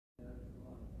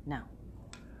now.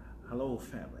 Hello,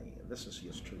 family. This is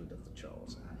yours truly, Dr.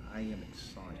 Charles, and I am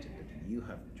excited that you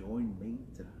have joined me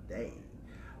today.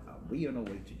 We are on our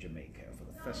way to Jamaica for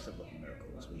the Festival of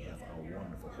Miracles. We have our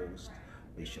wonderful host,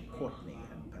 Bishop Courtney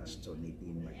and Pastor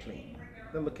Nadine McLean.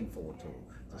 They're looking forward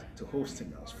to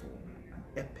hosting us for an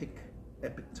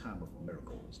epic time of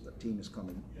miracles. The team is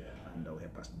coming, and we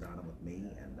have Pastor Donna with me,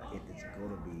 and it is going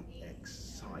to be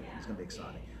exciting. It's going to be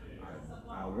exciting.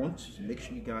 I want to make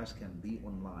sure you guys can be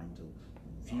online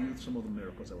to view some of the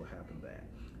miracles that will happen there.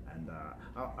 And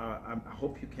I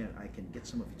hope I can get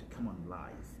some of you to come on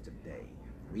live today.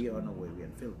 We are on our way. We're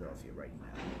in Philadelphia right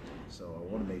now. So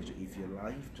I want to make sure if you're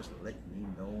live, just let me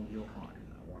know you're on.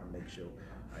 I want to make sure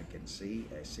I can see.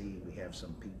 I see we have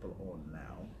some people on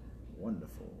now.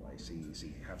 Wonderful. I see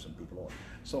have some people on.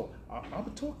 So I'll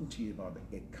be talking to you about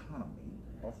the economy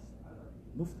of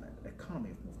movement.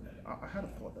 Economy of movement. I had a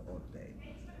thought the other day,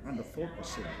 and the thought was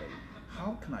simply,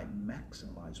 how can I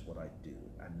maximize what I do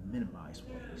and minimize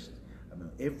waste? I mean,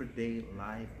 everyday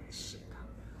life is sick.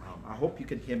 I hope you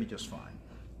can hear me just fine.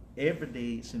 Every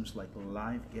day seems like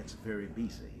life gets very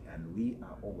busy and we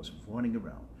are always running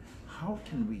around. How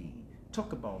can we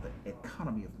talk about the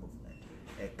economy of movement,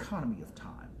 economy of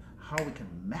time, how we can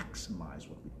maximize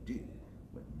what we do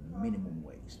with minimum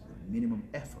waste, with minimum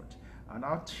effort? And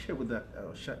I'll share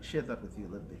that with you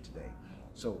a little bit today.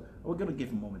 So we're going to give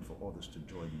a moment for others to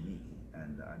join me,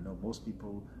 and I know most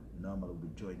people normally will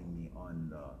be joining me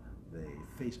on the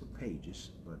Facebook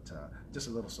pages, but just a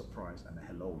little surprise and a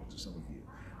hello to some of you.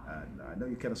 And I know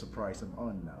you're kind of surprised I'm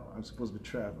on now. I'm supposed to be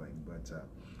traveling, but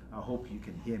I hope you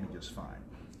can hear me just fine.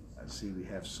 I see we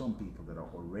have some people that are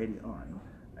already on.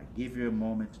 I give you a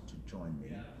moment to join me,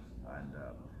 and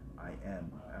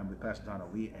I'm with Pastor Donna.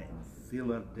 We are in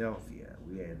Philadelphia.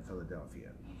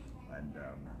 And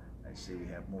I see we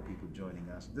have more people joining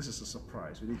us. This is a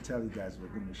surprise. We didn't tell you guys we're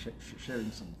going to be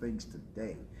sharing some things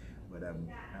today, but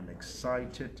I'm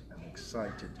excited. I'm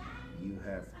excited you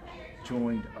have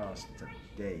joined us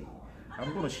today.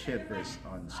 I'm going to share this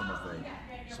on some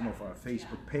of our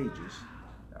Facebook pages.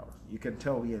 Now, you can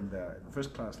tell we in the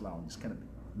first class lounge. It's kind of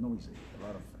noisy, a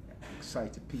lot of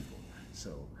excited people.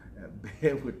 So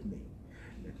bear with me.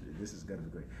 This is going to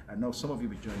be great. I know some of you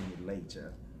will be joining me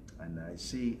later, and I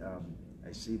see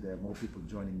there are more people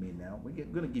joining me now. We're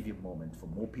going to give you a moment for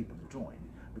more people to join,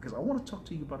 because I want to talk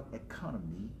to you about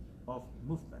economy of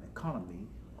movement, economy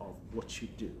of what you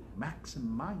do,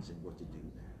 maximizing what you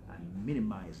do and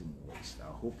minimizing waste.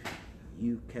 I hope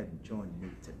you can join me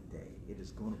today. It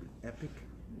is going to be epic.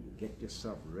 Get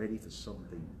yourself ready for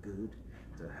something good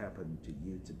to happen to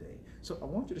you today. So I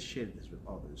want you to share this with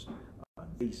others on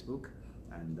Facebook,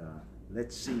 and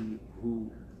let's see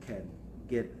who can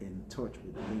get in touch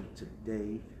with me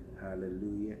today.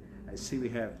 Hallelujah. I see we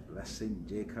have Blessing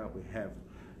Jacob, we have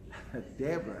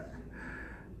Deborah.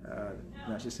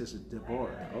 Now she says it's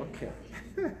Deborah. Okay.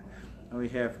 And we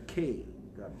have Kay.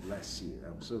 God bless you.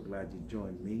 I'm so glad you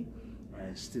joined me.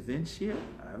 And Steven's here.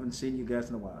 I haven't seen you guys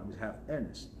in a while. We have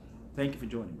Ernest. Thank you for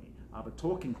joining me. I'll be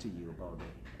talking to you about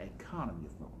the economy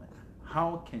of movement.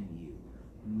 How can you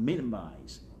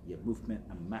minimize your movement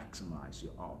and maximize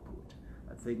your output?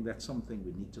 I think that's something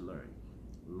we need to learn.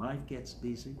 Life gets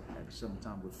busy, and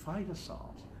sometimes we find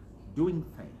ourselves doing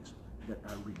things that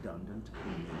are redundant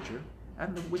in nature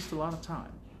and they waste a lot of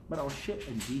time. But I'll share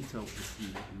in detail with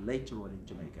you later on in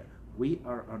Jamaica. We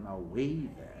are on our way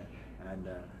there, and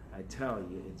I tell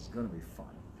you, it's going to be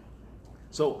fun.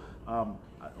 So,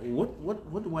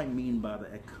 what do I mean by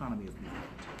the economy of movement?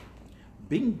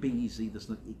 Being busy does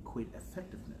not equate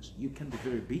effectiveness. You can be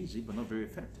very busy, but not very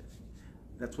effective.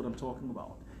 That's what I'm talking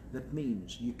about. That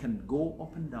means you can go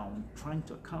up and down trying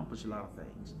to accomplish a lot of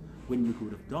things when you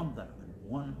could have done that in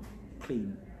one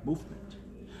clean movement.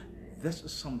 This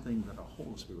is something that the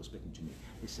Holy Spirit was speaking to me.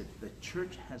 He said the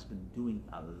church has been doing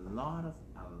a lot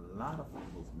of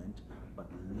movement, but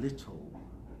little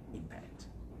impact.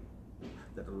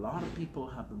 That a lot of people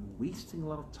have been wasting a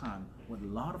lot of time with a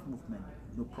lot of movement,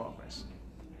 no progress.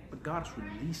 But God's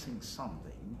releasing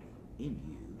something in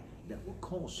you that will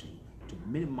cause you to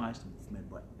minimize the movement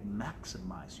but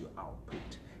maximize your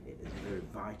output. It is very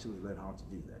vital to learn how to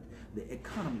do that. The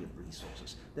economy of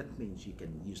resources, that means you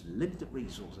can use limited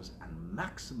resources and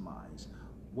maximize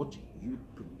what you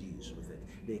produce with it.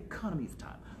 The economy of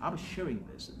time. I'm sharing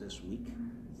this week,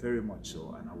 very much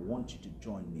so, and I want you to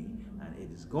join me, and it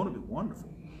is going to be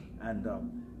wonderful. And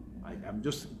I'm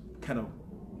just kind of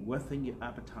whetting your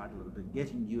appetite a little bit,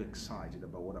 getting you excited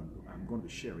about what I'm going to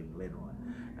be sharing later on.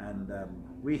 And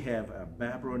we have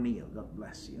Barbara O'Neill. God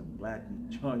bless you. I'm glad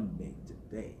you joined me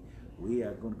today. We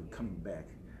are going to be coming back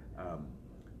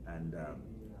and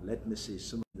Let me see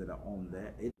some that are on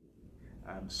there.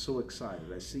 I'm so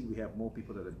excited. I see we have more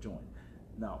people that have joined.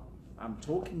 Now, I'm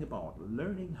talking about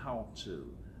learning how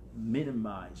to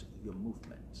minimize your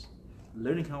movements,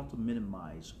 learning how to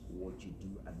minimize what you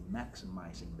do and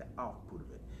maximizing the output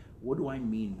of it. What do I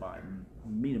mean by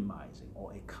minimizing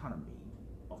or economy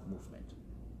of movement?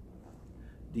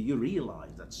 Do you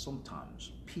realize that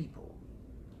sometimes people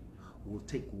will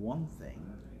take one thing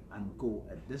and go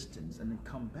a distance and then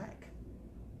come back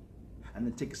and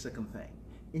then take a second thing,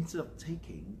 instead of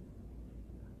taking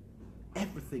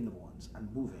everything at once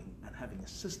and moving and having a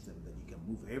system that you can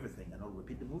move everything and not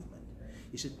repeat the movement?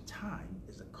 You see, time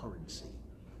is the currency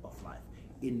of life.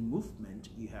 In movement,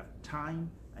 you have time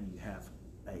and you have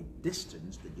a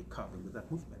distance that you cover with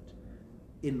that movement.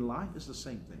 In life, it's the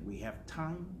same thing. We have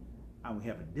time and we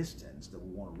have a distance that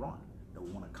we want to run, that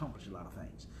we want to accomplish a lot of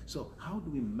things. So how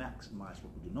do we maximize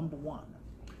what we do? Number one,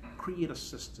 create a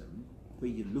system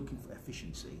where you're looking for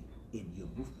efficiency in your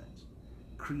movement.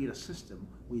 Create a system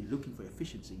where you're looking for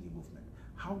efficiency in your movement.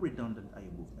 How redundant are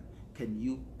your movement? Can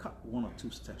you cut one or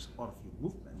two steps out of your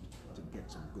movement to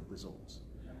get some good results?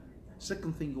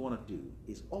 Second thing you want to do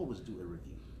is always do a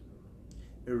review.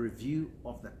 A review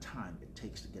of the time it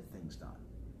takes to get things done.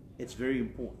 It's very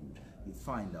important you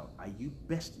find out, are you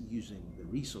best using the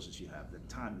resources you have, the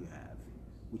time you have,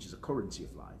 which is a currency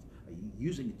of life? Are you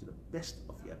using it to the best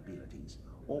of your abilities?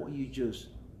 Or are you just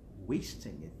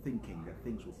wasting it thinking that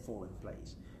things will fall in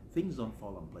place? Things don't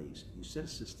fall in place. You set a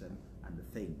system and the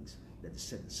things that are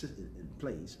set in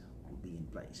place will be in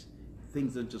place.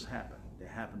 Things don't just happen. They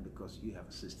happen because you have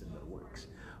a system that works.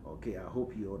 Okay, I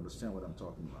hope you understand what I'm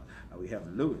talking about. We have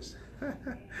Lewis.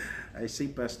 I see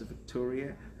Pastor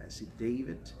Victoria. I see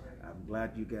David. I'm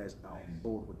glad you guys are on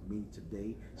board with me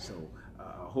today. So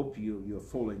I hope you're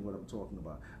following what I'm talking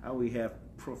about. We have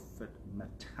Prophet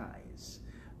Matthias.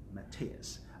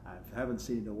 I haven't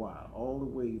seen in a while, all the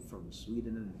way from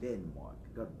Sweden and Denmark.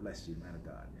 God bless you, man of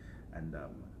God. And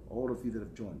all of you that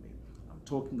have joined me. I'm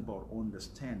talking about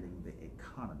understanding the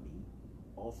economy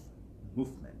of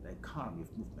movement, the economy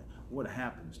of movement. What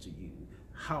happens to you,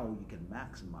 how you can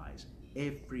maximize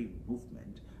every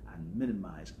movement and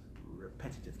minimize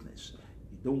repetitiveness.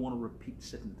 You don't want to repeat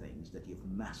certain things that you've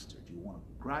mastered. You want to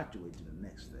graduate to the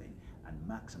next thing and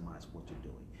maximize what you're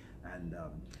doing. And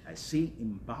I see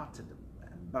Mbatadam.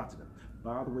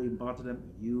 By the way, Mbatadam,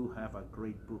 you have a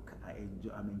great book.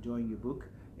 I'm enjoying your book.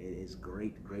 It is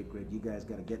great. You guys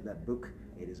got to get that book.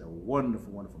 It is a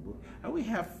wonderful book. And we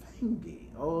have Fengi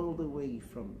all the way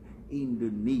from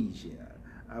Indonesia.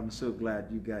 I'm so glad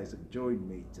you guys have joined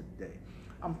me today.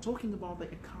 I'm talking about the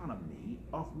economy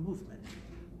of movement.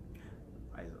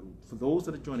 For those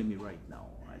that are joining me right now,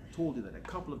 I told you that a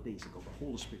couple of days ago, the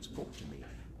Holy Spirit spoke to me.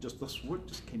 Just this word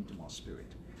just came to my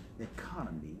spirit. The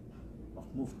economy of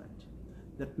movement.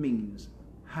 That means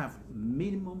have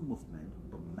minimum movement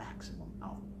but maximum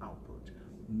output.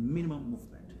 Minimum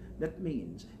movement. That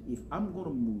means if I'm going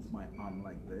to move my arm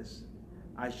like this,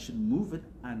 I should move it,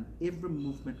 and every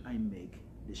movement I make,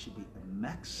 there should be a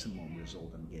maximum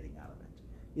result I'm getting out of it.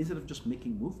 Instead of just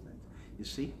making movement. You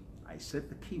see, I said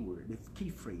the key word, the key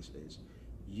phrase is,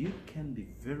 you can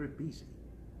be very busy,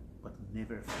 but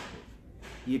never effective.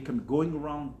 You can be going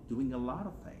around doing a lot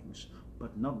of things,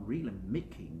 but not really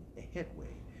making a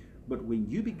headway. But when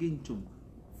you begin to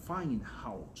find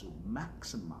how to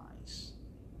maximize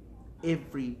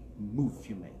every move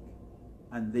you make,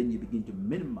 and then you begin to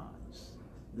minimize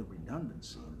the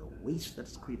redundancy and the waste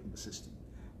that's created in the system,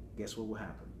 guess what will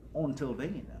happen? Until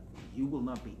then, you will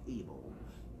not be able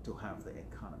to have the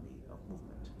economy of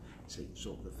movement. See,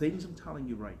 so the things I'm telling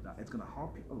you right now, it's going to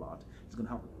help you a lot. It's going to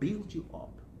help build you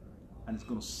up, and it's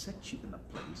going to set you in a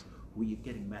place where you're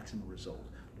getting maximum result.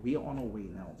 We are on our way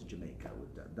now to Jamaica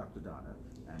with Dr. Donna,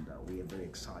 and we are very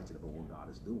excited about what God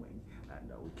is doing,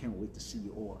 and we can't wait to see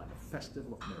you all at the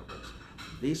Festival of Miracles.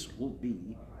 This will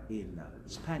be in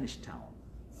Spanish Town,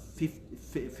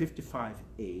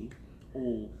 55A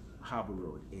Old Harbor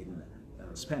Road in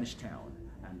Spanish Town,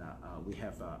 and we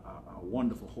have a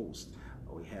wonderful host.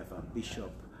 We have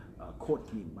Bishop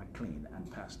Courtney McLean and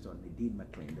Pastor Nadine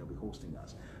McLean. They'll be hosting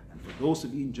us. And for those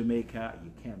of you in Jamaica,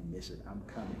 you can't miss it. I'm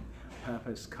coming.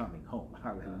 Papa is coming home.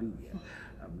 Hallelujah.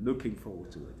 I'm looking forward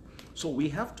to it. So we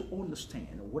have to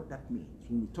understand what that means.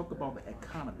 When we talk about the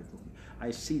economy,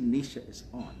 I see Nisha is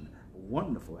on.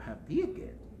 Wonderful. Happy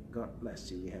again. God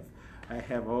bless you. I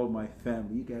have all my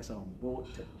family. You guys are on board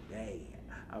today.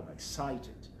 I'm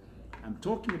excited. I'm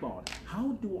talking about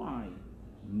how do I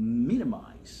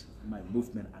minimize my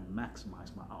movement and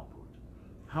maximize my output.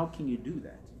 How can you do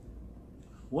that?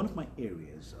 one of my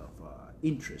areas of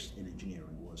interest in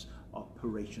engineering was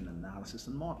operation analysis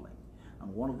and modeling.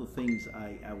 And one of the things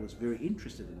I was very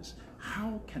interested in is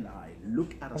how can I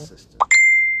look at a system,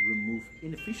 remove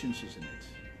inefficiencies in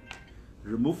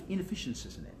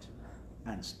it,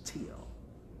 and still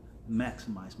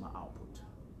maximize my output.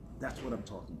 That's what I'm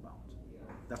talking about.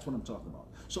 That's what I'm talking about.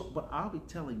 So, but I'll be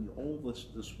telling you all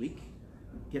this week.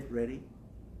 Get ready.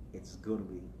 It's going to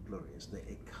be glorious. The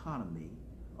economy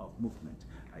of movement.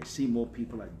 I see more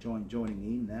people are joining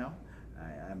in now.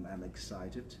 I'm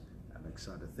excited. I'm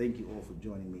excited. Thank you all for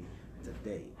joining me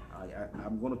today.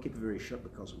 I'm going to keep it very short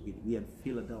because we're in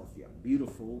Philadelphia,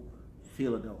 beautiful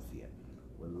Philadelphia.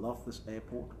 We love this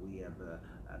airport. We have the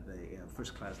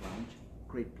first class lounge,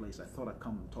 great place. I thought I'd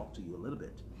come and talk to you a little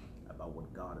bit about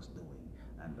what God is doing.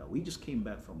 And we just came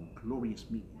back from glorious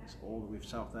meetings all the way from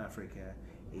South Africa,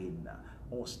 in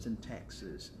Austin,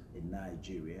 Texas, in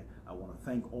Nigeria. I want to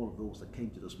thank all of those that came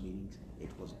to those meetings. It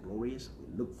was glorious.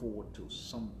 We look forward to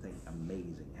something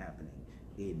amazing happening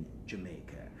in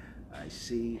Jamaica. I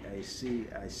see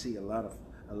a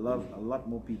lot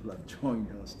more people have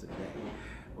joined us today.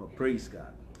 Well, praise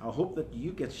God. I hope that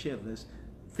you can share this.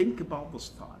 Think about those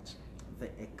thoughts. The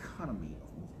economy of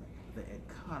movement. The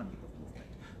economy of movement.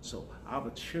 So I'll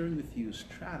be sharing with you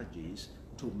strategies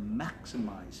to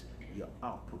maximize your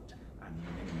output and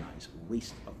minimize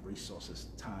waste of resources,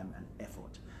 time, and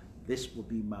effort. This will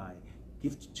be my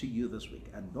gift to you this week.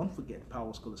 And don't forget,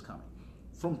 Power School is coming.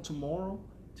 From tomorrow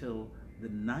till the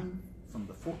 9th, from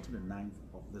the 4th to the 9th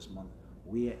of this month,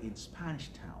 we are in Spanish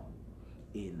Town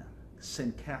in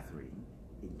St. Catherine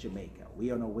in Jamaica.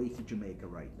 We are on our way to Jamaica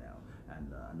right now.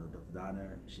 And I know Dr. Donna,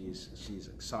 she's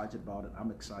excited about it.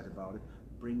 I'm excited about it.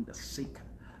 Bring the sick,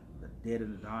 the dead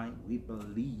and the dying. We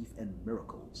believe in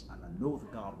miracles, and I know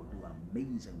that God will do an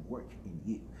amazing work in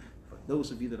you. For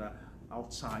those of you that are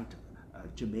outside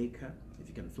Jamaica, if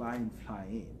you can fly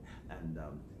in, and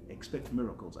expect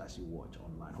miracles as you watch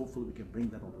online. Hopefully we can bring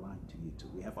that online to you too.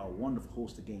 We have our wonderful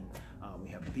host again. We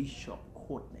have Bishop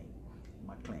Courtney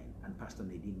McLean and Pastor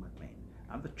Nadine McLean,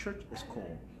 and the church is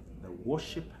called the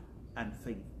Worship and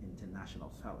Faith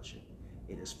International Fellowship.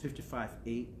 It is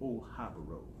 55A Old Harbor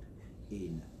Road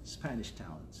in Spanish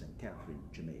Town, St. Catherine,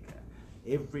 Jamaica.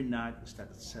 Every night we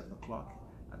start at 7 o'clock.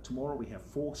 And tomorrow we have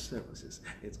 4 services.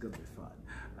 It's going to be fun.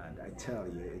 And I tell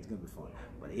you, it's going to be fun.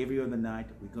 But every other night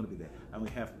we're going to be there. And we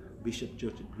have Bishop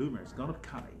George Bloomer is going to be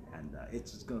coming. And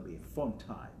it's going to be a fun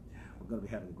time. We're going to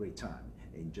be having a great time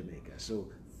in Jamaica.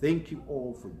 So thank you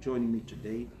all for joining me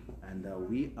today. And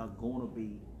we are going to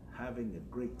be having a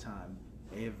great time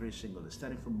every single day.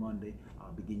 Starting from Monday,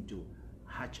 I'll begin to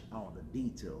hatch out the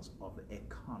details of the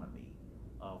economy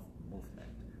of movement.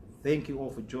 Thank you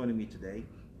all for joining me today.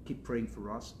 Keep praying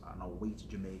for us on our way to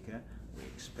Jamaica. We're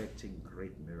expecting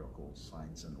great miracles,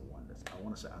 signs, and wonders. I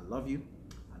want to say I love you,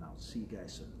 and I'll see you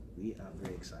guys soon. We are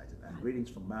very excited. And greetings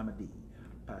from Mama D.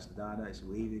 Pastor Dada is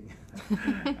waving.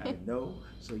 I know.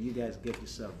 So you guys get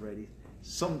yourself ready.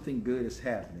 Something good is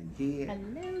happening here.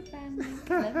 Hello, family.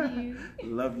 Love you.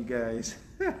 Love you guys.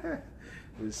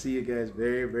 We'll see you guys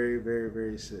very, very, very,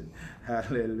 very soon.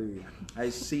 Hallelujah. I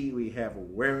see we have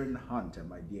Warren Hunter,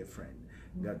 my dear friend.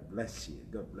 God bless you.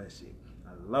 God bless you.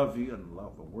 I love you and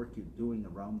love the work you're doing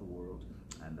around the world.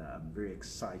 And I'm very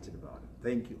excited about it.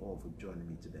 Thank you all for joining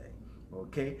me today.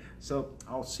 Okay, so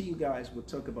I'll see you guys. We'll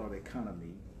talk about the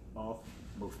economy of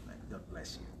movement. God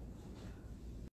bless you.